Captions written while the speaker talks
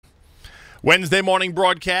Wednesday morning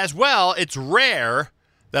broadcast. Well, it's rare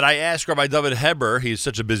that I ask Rabbi David Heber, he's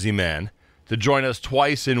such a busy man, to join us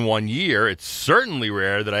twice in 1 year. It's certainly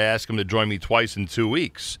rare that I ask him to join me twice in 2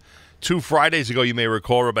 weeks. 2 Fridays ago, you may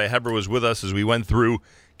recall, Rabbi Heber was with us as we went through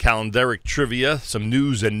calendaric trivia, some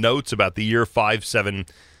news and notes about the year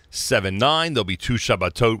 5779. There'll be 2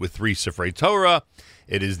 Shabbatot with 3 Sifrei Torah.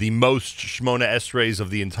 It is the most Shmona Esreis of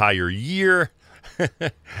the entire year.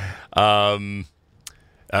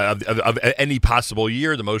 Of any possible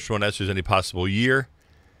year, the most Shmona Esreis any possible year.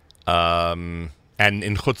 And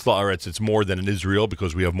in Chutz La'aretz, it's more than in Israel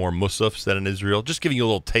because we have more Musafs than in Israel. Just giving you a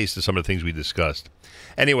little taste of some of the things we discussed.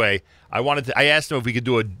 Anyway, I asked him if we could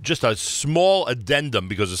do just a small addendum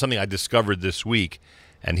because of something I discovered this week,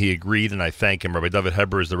 and he agreed, and I thank him. Rabbi David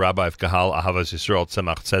Heber is the rabbi of Kahal Ahavas Yisrael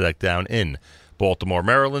Tzemach Tzedek down in Baltimore,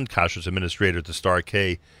 Maryland, Kashrus administrator at the Star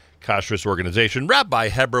K Kashrus organization. Rabbi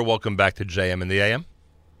Heber, welcome back to JM in the AM.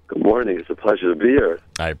 Good morning. It's a pleasure to be here.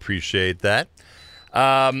 I appreciate that.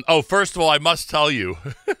 First of all, I must tell you,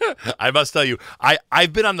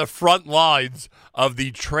 I've been on the front lines of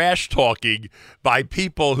the trash talking by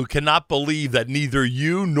people who cannot believe that neither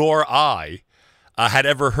you nor I had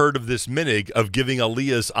ever heard of this minig of giving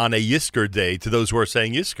aliyahs on a Yisker day to those who are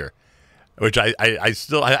saying Yisker, which I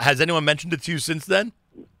still, has anyone mentioned it to you since then?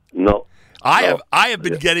 No. I have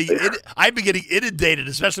been getting inundated,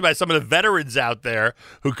 especially by some of the veterans out there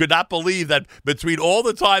who could not believe that between all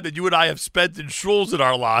the time that you and I have spent in shuls in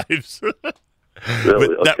our lives.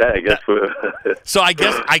 Really? Okay, I guess we're. So I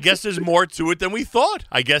guess there's more to it than we thought.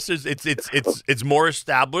 I guess it's more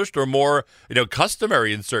established or more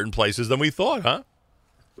customary in certain places than we thought, huh?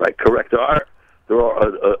 Right, correct. There are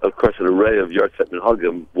of course an array of Yartzeit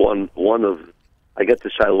Minhagim. One of I get to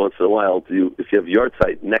Shiloh once in a while. If you have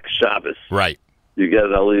Yartzeit next Shabbos, right, you get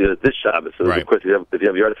an aliyah this Shabbos. And right. Of course, if you have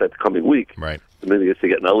Yartzeit the coming week, right, then you get to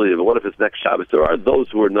get an aliyah. But what if it's next Shabbos? There are those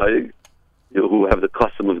who are naig, who have the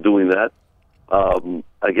custom of doing that.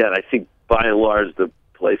 Again, I think by and large the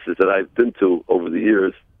places that I've been to over the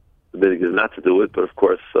years, the minig is not to do it. But of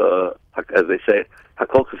course, as they say,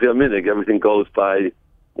 hakol k'fi minig, everything goes by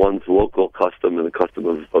one's local custom and the custom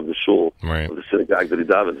of the shul, right, of the synagogue that he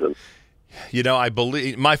davens in. I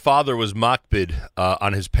believe my father was makbid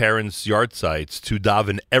on his parents' yartzeits to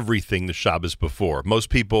daven everything the Shabbos before. Most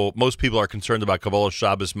people are concerned about Kabbalah,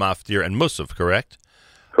 Shabbos, Maftir, and Musaf, correct?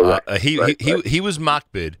 Correct. He was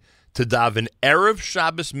makbid to daven Erev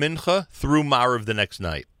Shabbos Mincha through Marav the next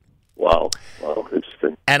night. Wow,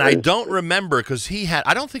 interesting. And I don't remember because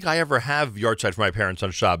I don't think I ever have yartzeit for my parents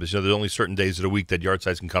on Shabbos. There's only certain days of the week that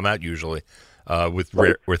yartzeits can come out usually,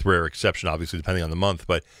 with rare exception, obviously depending on the month,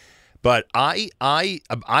 But I'm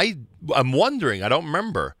wondering. I don't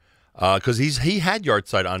remember because he had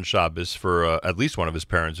Yartzeit on Shabbos for at least one of his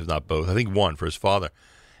parents, if not both. I think one for his father,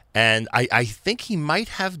 and I think he might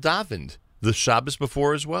have davened the Shabbos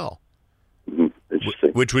before as well.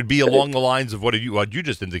 Interesting. Which would be along the lines of what you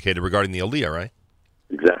just indicated regarding the Aliyah, right?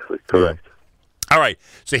 Exactly. Correct. All right.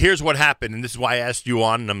 So here's what happened, and this is why I asked you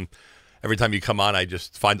on. And every time you come on, I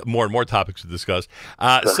just find more and more topics to discuss.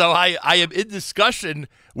 So I am in discussion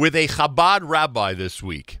with a Chabad rabbi this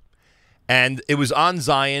week, and it was on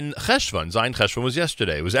Zion Cheshvan. Zion Cheshvan was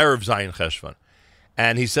yesterday. It was Erev Zion Cheshvan.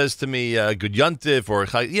 And he says to me, Good Yontif, or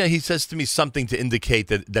he says to me something to indicate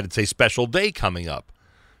that it's a special day coming up.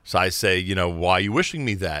 So I say, why are you wishing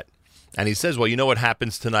me that? And he says, well, you know what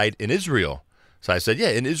happens tonight in Israel? So I said, yeah,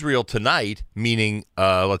 in Israel tonight, meaning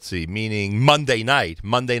Monday night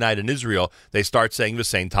in Israel, they start saying the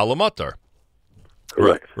same Talamotar.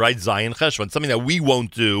 Correct. Right, Zion Cheshvan, something that we won't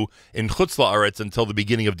do in Chutz La'aretz until the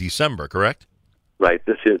beginning of December, correct? Right,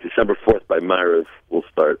 this year, December 4th by Marav will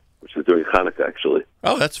start, which is during Hanukkah, actually.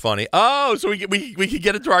 Oh, that's funny. Oh, so we can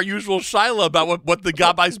get into our usual shiloh about what the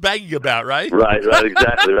Gabbai's banging about, right? Right,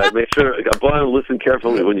 exactly, right. Make sure, listen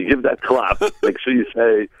carefully. When you give that clap, make sure you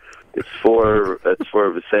say, it's for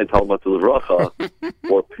V'sein Talmud Levracha,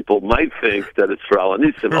 or people might think that it's for Al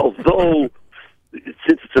Anisim, although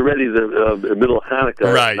since it's already the middle of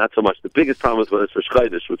Hanukkah, right. Not so much. The biggest problem is when it's for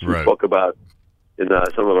Shchaydish, which we spoke about in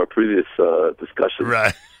some of our previous discussions.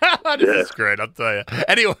 Right. This is great, I'll tell you.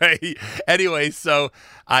 Anyway, so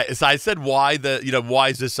I said, why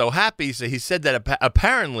is this so happy? So he said that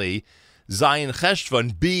apparently Zion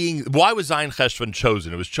Cheshvan why was Zion Cheshvan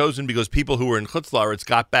chosen? It was chosen because people who were in Chutz La'aretz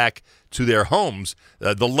got back to their homes.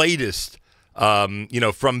 The latest,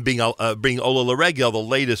 from being Ola L'Regel, the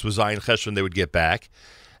latest was Zion Cheshvan they would get back.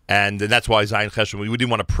 And that's why Zion Cheshvan, we didn't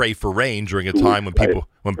want to pray for rain during a time when people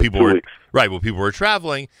were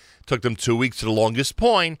traveling. It took them 2 weeks to the longest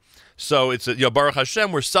point. So it's Baruch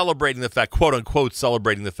Hashem, we're celebrating the fact, quote unquote,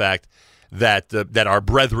 celebrating the fact that our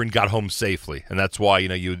brethren got home safely, and that's why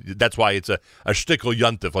that's why it's a shtickle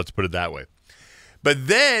yontif. Let's put it that way. But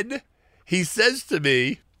then he says to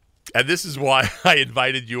me, and this is why I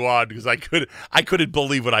invited you on, because I couldn't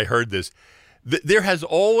believe when I heard this. There has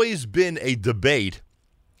always been a debate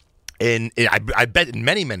I bet in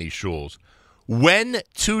many shuls when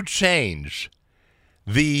to change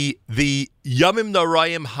the Yomim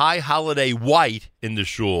Noraim high holiday white in the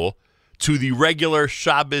shul to the regular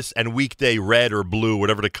Shabbos and weekday red or blue,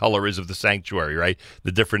 whatever the color is of the sanctuary, right?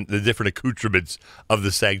 The different accoutrements of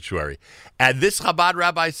the sanctuary. And this Chabad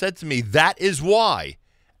rabbi said to me, that is why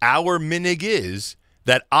our minig is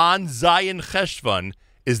that on Zayin Cheshvan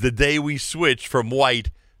is the day we switch from white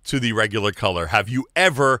to the regular color. Have you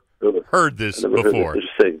ever heard this before?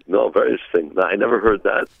 Interesting. No, very interesting. No, I never heard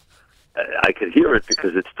that. I could hear it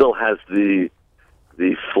because it still has the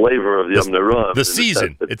flavor of the Yom Neruim. The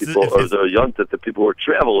season. Or the Yontif that people were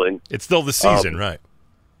traveling. It's still the season, right?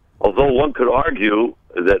 Although one could argue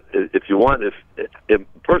that if you want, if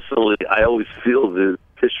personally, I always feel the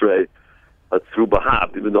Tishrei through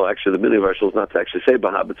Bahab, even though actually the minig of our shul is not to actually say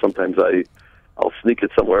Bahab, but sometimes I'll sneak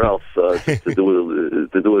it somewhere else just to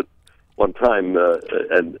do it one time,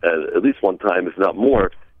 and at least one time, if not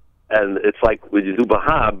more. And it's like when you do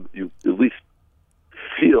Bahab, you at least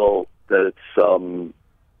feel that it's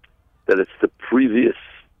the previous.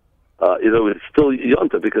 It's still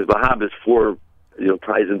Yontif because Bahab is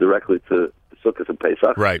ties in directly to Sukkot and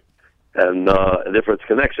Pesach, right? And therefore it's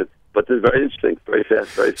connection. But it's very interesting, very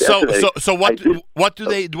fascinating. So what do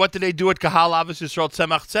they do at Kahal Avos Yisrael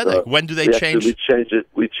Tzemach Tzedek? When do they change? We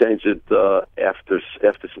change it after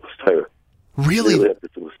Simchas Torah. Really? After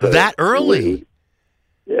Simchas Torah. That early?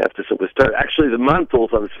 Yeah, after Simchas Torah. Actually, the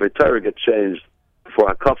mantles on the Sefer Torah get changed before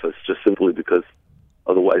Hakafos, just simply because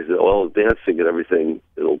otherwise all the dancing and everything,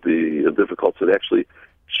 it'll be difficult. So they actually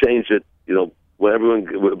change it, when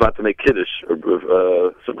everyone about to make Kiddush or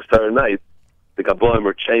Simchas Torah night, the Gaboim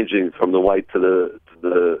are changing from the white to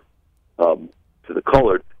the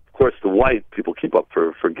colored. Of course, the white people keep up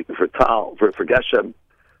for Tal for Geshem,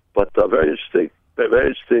 but very interesting.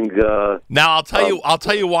 Very interesting. Now I'll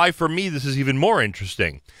tell you why. For me, this is even more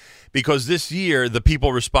interesting, because this year the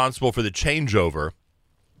people responsible for the changeover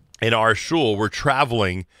in our shul were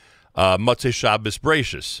traveling Motzei Shabbos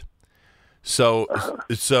Breishis.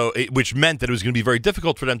 Which meant that it was going to be very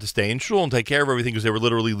difficult for them to stay in shul and take care of everything because they were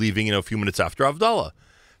literally leaving, a few minutes after Havdalah.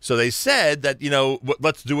 So they said that,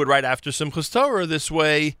 let's do it right after Simchas Torah. This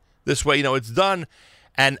way, it's done.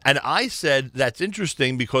 And I said that's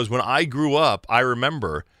interesting because when I grew up, I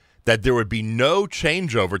remember that there would be no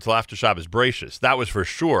changeover till after Shabbos Breishis. That was for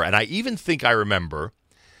sure. And I even think I remember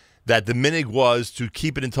that the minig was to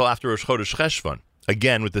keep it until after Rosh Chodesh Cheshvan.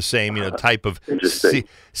 Again, with the same type of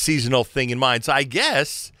seasonal thing in mind. So I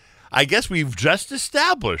guess we've just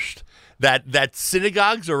established that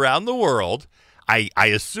synagogues around the world, I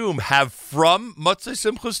assume, have from Motzei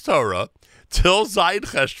Simchas Torah till Zayin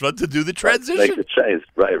Cheshvan to do the transition. Make the change,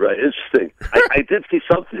 right? Interesting. I did see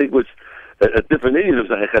something which a different meaning of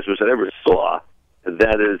Zayin Cheshvan I never saw, and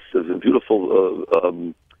that is a beautiful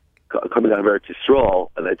coming out of Eretz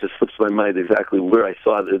Yisrael, and it just slips my mind exactly where I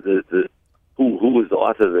saw the who was the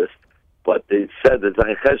author of this, but they said that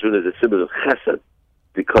Zayin Cheshvan is a symbol of Chesed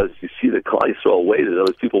because you see the Klal Yisrael waited.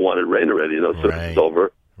 Those people wanted rain already. So it's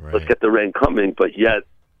over. Right. Let's get the rain coming. But yet,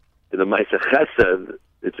 in the Ma'aseh Chesed,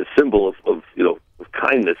 it's a symbol of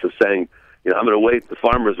kindness, of saying, I'm going to wait. The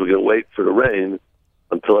farmers were going to wait for the rain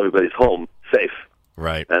until everybody's home safe.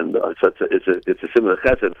 Right. And so it's a symbol of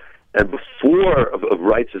Chesed. And before of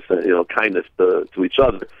righteousness, kindness to each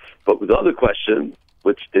other. But with the other question,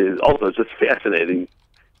 which is also just fascinating,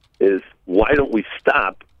 is why don't we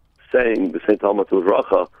stop saying the St. Talmud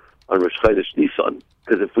Levracha on Rosh Chodesh Nisan?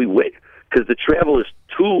 Because if we wait, because the travel is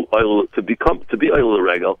to be Oil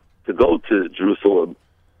Regel, to go to Jerusalem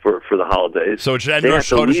for the holidays. So it should end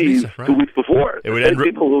Rosh Chodesh Nisan, right? 2 weeks before. It would end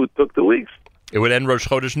people who took the weeks. It would end Rosh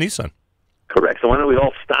Chodesh Nisan. Correct. So why don't we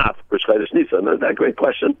all stop Rosh Chodesh Nisan? Isn't that a great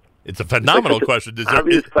question? It's a phenomenal question.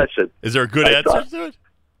 Obvious question. Is there a good answer to it?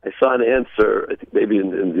 I saw an answer, I think maybe in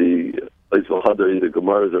the Eizvah Hadar, either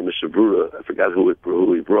Gemaras or Mishnah Berurah. I forgot who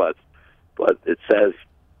he brought. But it says,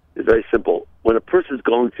 it's very simple. When a person is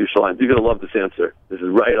going to Yerushalayim, you're going to love this answer. This is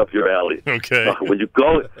right up your alley. Okay. When you're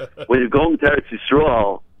going to Eretz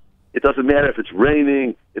Yisrael, it doesn't matter if it's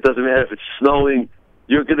raining, it doesn't matter if it's snowing.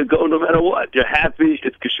 You're going to go no matter what. You're happy,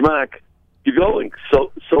 it's Kishmak, you're going.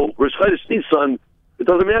 So Rosh Chodesh Nisan, it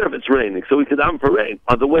doesn't matter if it's raining. So we can daven for rain.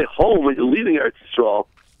 On the way home, when you're leaving Eretz Yisrael,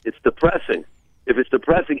 it's depressing. If it's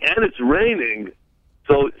depressing and it's raining,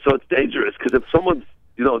 so it's dangerous because if someone's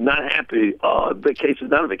not happy. Vacation,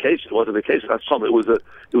 not a vacation. It wasn't a vacation.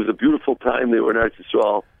 It was a beautiful time. They were in Eretz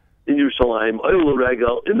Yisrael, in Yerushalayim, Oil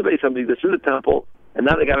Regel, in the Beis Hamikdash, in the temple, and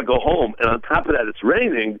now they got to go home. And on top of that, it's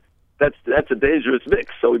raining. That's a dangerous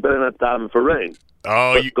mix. So we better not daven for rain.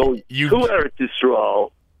 Oh, go to Eretz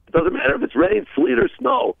Yisrael. It doesn't matter if it's rain, sleet, or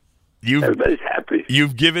snow. Everybody's happy.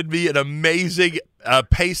 You've given me an amazing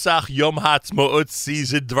Pesach Yom Ha'atzmaut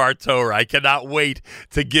season Dvar Torah. I cannot wait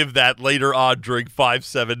to give that later on during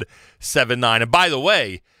 5779. And by the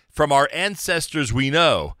way, from our ancestors we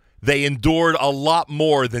know, they endured a lot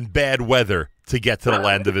more than bad weather to get to the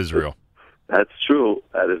land of Israel. That's true.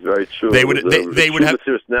 That is very true. They would have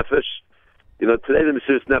Mesiras Nefesh. Today the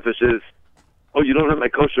Mesiras Nefesh is, oh, you don't have my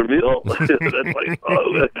kosher meal? That's like,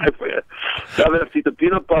 oh, I forget. I have to eat the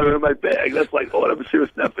peanut butter in my bag. That's like, oh, I'm a serious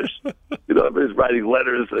nefesh. Everybody's writing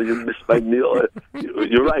letters. You missed my meal.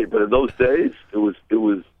 You're right, but in those days, it was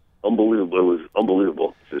unbelievable. It was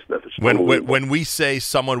unbelievable. Serious nefesh. When we say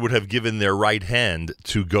someone would have given their right hand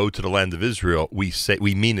to go to the land of Israel, we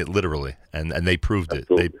mean it literally, and they proved it.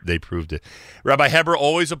 They proved it. Rabbi Heber,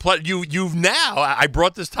 always a pleasure. You've now, I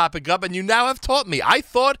brought this topic up, and you now have taught me. I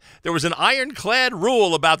thought there was an ironclad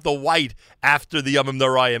rule about the white after the Yomim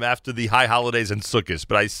Noraim, after the high holidays and Sukkot,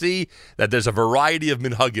 but I see that there's a variety of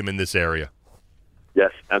minhagim in this area.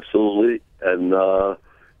 Yes, absolutely, and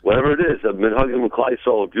whatever it is, minhagim and Klal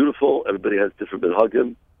Yisrael are beautiful. Everybody has different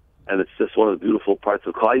minhagim, and it's just one of the beautiful parts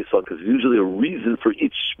of Klal Yisrael because there's usually a reason for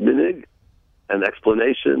each minig and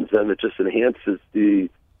explanations, and it just enhances the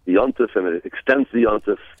yontif and it extends the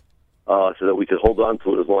yontif so that we can hold on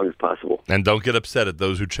to it as long as possible. And don't get upset at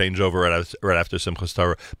those who change over right after Simchas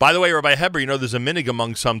Torah. By the way, Rabbi Heber, there's a minig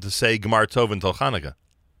among some to say Gemar Tov until Chanukah.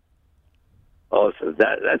 Oh, so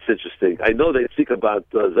that's interesting. I know they speak about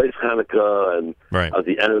Zeis Chanukah and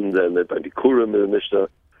the end, and the Bikurim in the Mishnah.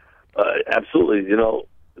 Absolutely,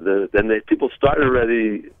 then people start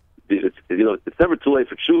already. It's never too late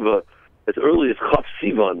for tshuva. As early as Chaf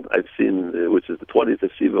Sivan, I've seen, which is the 20th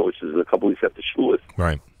of Sivan, which is a couple weeks after Shavuos.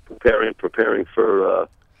 Right. Preparing for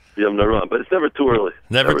Yom Naran, but it's never too early.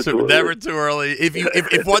 Never too early.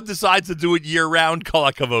 If one decides to do it year round, kol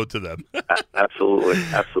hakavod to them. Absolutely.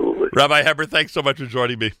 Rabbi Heber, thanks so much for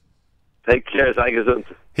joining me. Take care.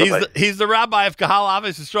 He's the rabbi of Kahal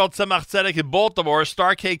Avis Yisrael Tzemach Tzedek in Baltimore,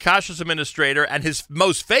 Star K Kashrus Administrator, and his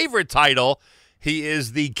most favorite title, he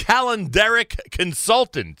is the calendaric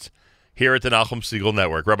consultant here at the Nachum Segal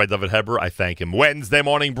Network. Rabbi David Heber, I thank him. Wednesday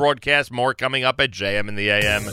morning broadcast, more coming up at JM in the AM.